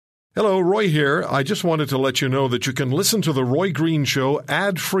Hello, Roy here. I just wanted to let you know that you can listen to The Roy Green Show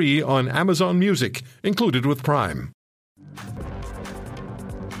ad-free on Amazon Music, included with Prime.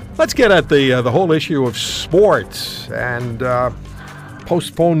 Let's get at the whole issue of sports and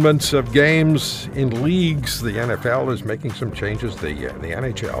postponements of games in leagues. The NFL is making some changes. The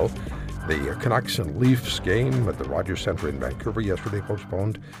NHL, the Canucks and Leafs game at the Rogers Centre in Vancouver yesterday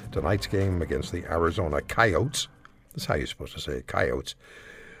postponed. Tonight's game against the Arizona Coyotes. That's how you're supposed to say it, Coyotes.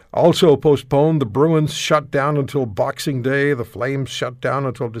 Also postponed. The Bruins shut down until Boxing Day. The Flames shut down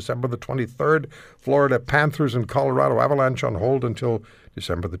until December the 23rd. Florida Panthers and Colorado Avalanche on hold until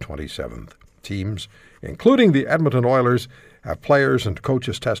December the 27th. Teams, including the Edmonton Oilers, have players and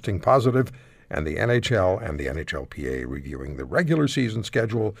coaches testing positive, and the NHL and the NHLPA reviewing the regular season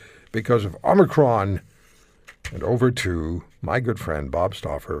schedule because of Omicron. And over to my good friend Bob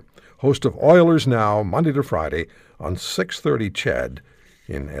Stauffer, host of Oilers Now, Monday to Friday on 6:30 CHED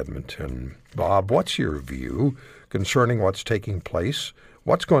in Edmonton. Bob, what's your view concerning what's taking place?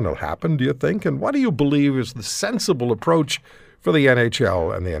 What's going to happen, do you think? And what do you believe is the sensible approach for the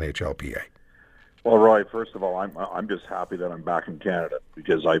NHL and the NHLPA? Well, Roy, first of all, I'm just happy that I'm back in Canada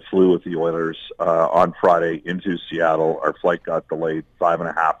because I flew with the Oilers on Friday into Seattle. Our flight got delayed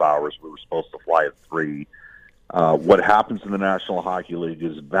 5.5 hours. We were supposed to fly at 3. What happens in the National Hockey League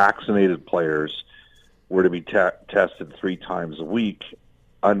is vaccinated players were to be tested 3 times a week.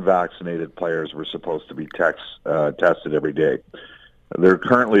 Unvaccinated players were supposed to be tested every day. There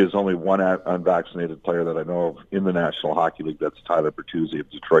currently is only one unvaccinated player that I know of in the National Hockey League. That's Tyler Bertuzzi of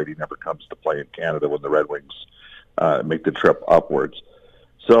Detroit. He never comes to play in Canada when the Red Wings make the trip upwards.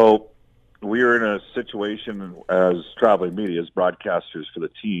 So we are in a situation as traveling media, as broadcasters for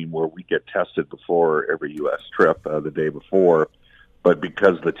the team, where we get tested before every U.S. trip the day before. But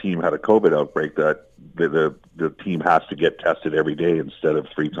because the team had a COVID outbreak, that the team has to get tested every day instead of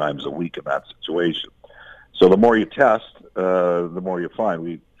 3 times a week in that situation. So the more you test, the more you find.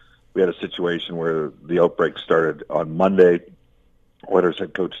 We had a situation where the outbreak started on Monday. Oilers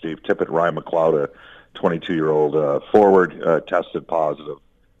head coach Dave Tippett, Ryan McLeod, a 22-year-old forward, tested positive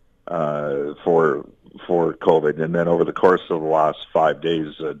for COVID. And then over the course of the last 5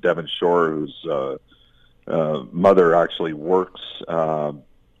 days, Devin Shore, who's mother actually works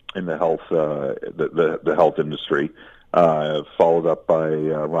in the health the health industry, followed up by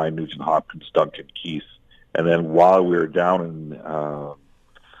Ryan Nugent-Hopkins, Duncan Keith, and then while we were down in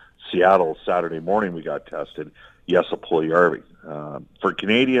Seattle Saturday morning, we got tested. Jesse Puljujärvi. For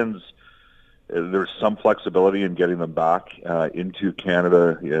Canadians, there's some flexibility in getting them back into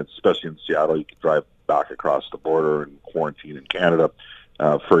Canada, especially in Seattle. You can drive back across the border and quarantine in Canada.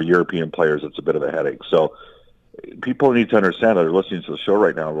 For European players, it's a bit of a headache. So people need to understand that they're listening to the show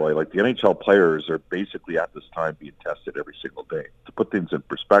right now, Roy. Like, the NHL players are basically at this time being tested every single day. To put things in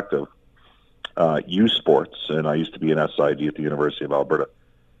perspective, U Sports, and I used to be an SID at the University of Alberta,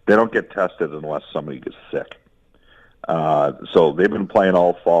 they don't get tested unless somebody gets sick. So they've been playing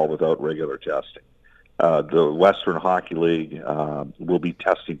all fall without regular testing. The Western Hockey League will be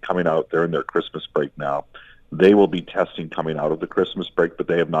testing coming out. They're in their Christmas break now. They will be testing coming out of the Christmas break, but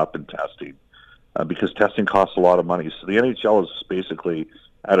they have not been testing because testing costs a lot of money. So the NHL is basically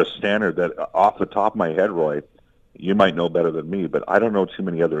at a standard that, off the top of my head, Roy, you might know better than me, but I don't know too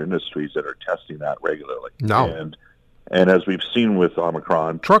many other industries that are testing that regularly. No. And as we've seen with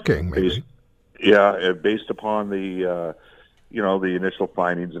Omicron, trucking, maybe. Based upon the the initial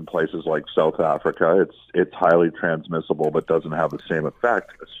findings in places like South Africa, it's highly transmissible, but doesn't have the same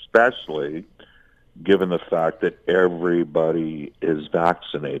effect, especially given the fact that everybody is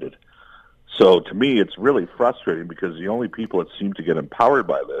vaccinated. So to me, it's really frustrating because the only people that seem to get empowered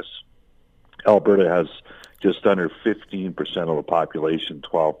by this, Alberta has just under 15% of the population,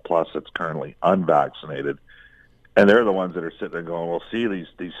 12 plus, that's currently unvaccinated. And they're the ones that are sitting there going, well, see,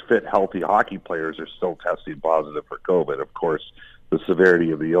 these fit, healthy hockey players are still testing positive for COVID. Of course, the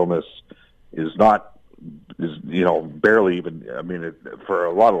severity of the illness is barely even, for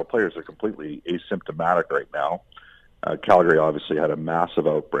a lot of the players, they're completely asymptomatic right now. Calgary obviously had a massive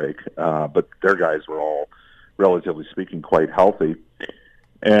outbreak, but their guys were all, relatively speaking, quite healthy.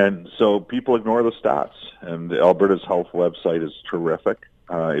 And so people ignore the stats. And Alberta's health website is terrific.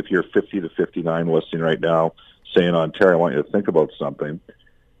 If you're 50 to 59 listening right now, saying, Ontario, I want you to think about something,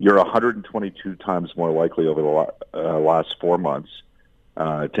 you're 122 times more likely over the last 4 months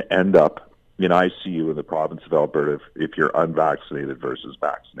to end up in ICU in the province of Alberta if you're unvaccinated versus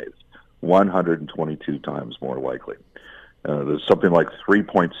vaccinated. 122 times more likely. There's something like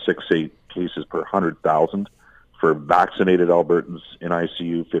 3.68 cases per 100,000 for vaccinated Albertans in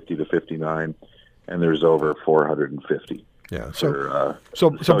ICU, 50 to 59, and there's over 450 Yeah. For, So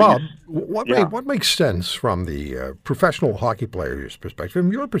Bob, yeah. what makes sense from the professional hockey player's perspective,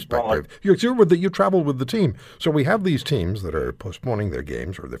 from your perspective? You travel with the team, so we have these teams that are postponing their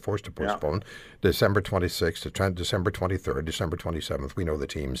games, or they're forced to postpone December 26th to December 23rd, December 27th. We know the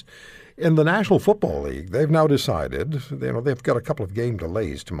teams. In the National Football League, they've now decided, they've got a couple of game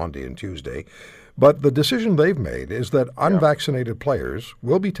delays to Monday and Tuesday. But the decision they've made is that unvaccinated players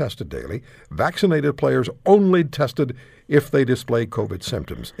will be tested daily. Vaccinated players only tested if they display COVID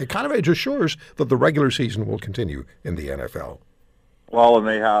symptoms. It kind of assures that the regular season will continue in the NFL. Well, and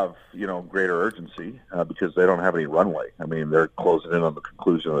they have, greater urgency because they don't have any runway. I mean, they're closing in on the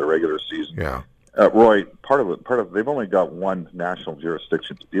conclusion of the regular season. Yeah. Roy, part of they've only got one national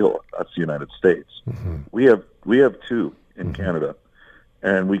jurisdiction to deal with. That's the United States. Mm-hmm. We have two in Canada.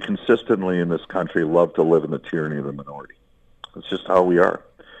 And we consistently in this country love to live in the tyranny of the minority. It's just how we are.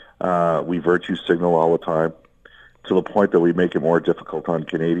 We virtue signal all the time to the point that we make it more difficult on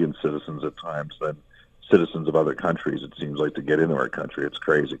Canadian citizens at times than citizens of other countries, it seems like, to get into our country. It's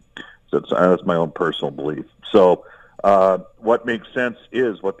crazy. So that's my own personal belief. So what makes sense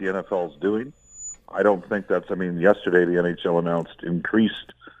is what the NFL is doing. I don't think yesterday the NHL announced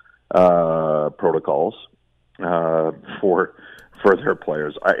increased protocols for their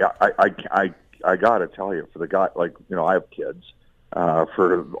players. I gotta tell you, for the guy, I have kids.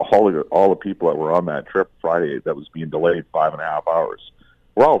 For all the people that were on that trip Friday that was being delayed 5.5 hours,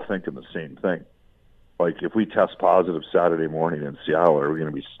 we're all thinking the same thing. Like, if we test positive Saturday morning in Seattle, are we going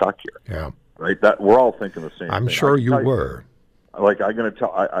to be stuck here? Yeah, right. That we're all thinking the same thing. I'm sure you were. I'm going to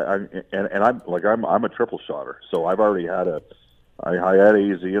tell. I'm a triple shotter, so I've already had I had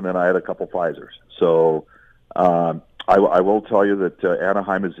AZ and then I had a couple Pfizers. So. I will tell you that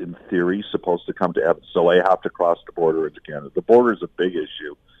Anaheim is, in theory, supposed to come to Edmonton, so they have to cross the border into Canada. The border is a big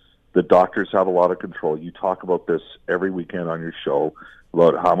issue. The doctors have a lot of control. You talk about this every weekend on your show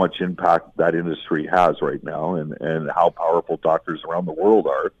about how much impact that industry has right now and how powerful doctors around the world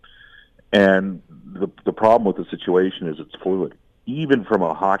are. And the problem with the situation is it's fluid. Even from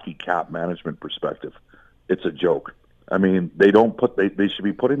a hockey cap management perspective, it's a joke. I mean, they should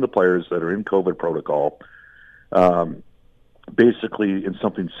be putting the players that are in COVID protocol basically in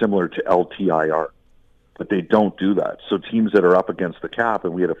something similar to LTIR, but they don't do that. So teams that are up against the cap,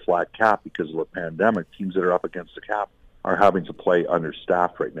 and we had a flat cap because of the pandemic, teams that are up against the cap are having to play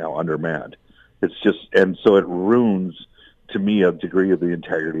understaffed right now, undermanned. It's just, and so it ruins, to me, a degree of the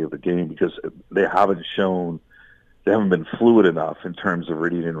integrity of the game because they haven't been fluid enough in terms of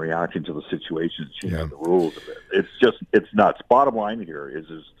reading and reacting to the situation, changing the rules of it. It's nuts. Bottom line here is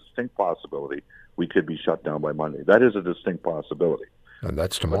there's a distinct possibility we could be shut down by Monday. That is a distinct possibility. And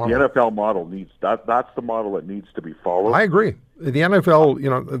that's tomorrow. But the NFL model that's the model that needs to be followed. I agree. The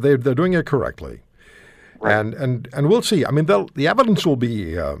NFL, they're doing it correctly. Right. And we'll see. I mean, the evidence will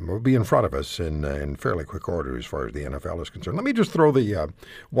be in front of us in fairly quick order as far as the NFL is concerned. Let me just throw the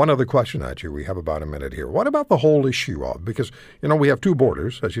one other question at you. We have about a minute here. What about the whole issue of, because we have two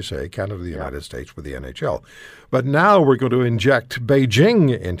borders, as you say, Canada and the United States with the NHL, but now we're going to inject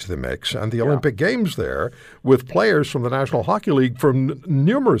Beijing into the mix and the Olympic Games there with players from the National Hockey League from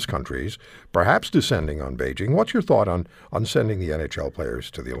numerous countries, perhaps descending on Beijing. What's your thought on sending the NHL players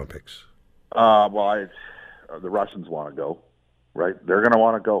to the Olympics? The Russians want to go, right? They're going to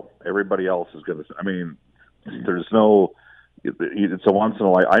want to go. Everybody else is going to. I mean, there's no. It's a once in a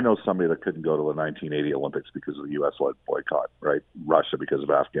life. I know somebody that couldn't go to the 1980 Olympics because of the U.S.-led boycott, right? Russia because of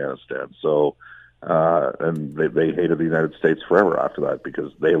Afghanistan. So, and they hated the United States forever after that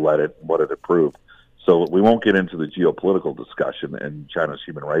because they let it. What it approved. So we won't get into the geopolitical discussion and China's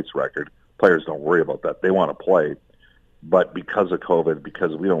human rights record. Players don't worry about that. They want to play. But because of COVID,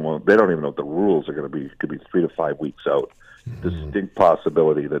 because they don't even know what the rules are going to be. It could be 3 to 5 weeks out. Mm-hmm. Distinct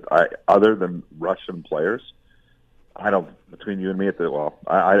possibility that other than Russian players, between you and me at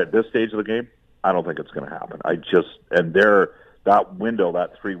this stage of the game, I don't think it's going to happen. That window,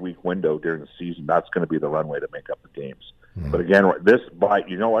 that 3-week window during the season, that's going to be the runway to make up the games. Mm-hmm. But again, by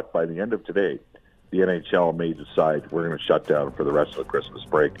the end of today, the NHL may decide we're going to shut down for the rest of the Christmas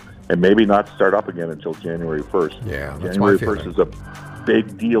break and maybe not start up again until January 1st. Yeah, that's January 1st is a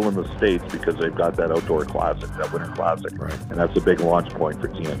big deal in the States because they've got that outdoor classic, that winter classic. Right. And that's a big launch point for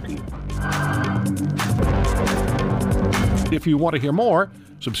TNT. If you want to hear more,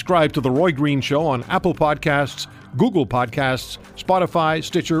 subscribe to The Roy Green Show on Apple Podcasts, Google Podcasts, Spotify,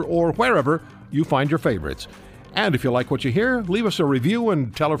 Stitcher, or wherever you find your favorites. And if you like what you hear, leave us a review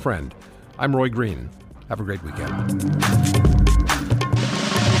and tell a friend. I'm Roy Green. Have a great weekend.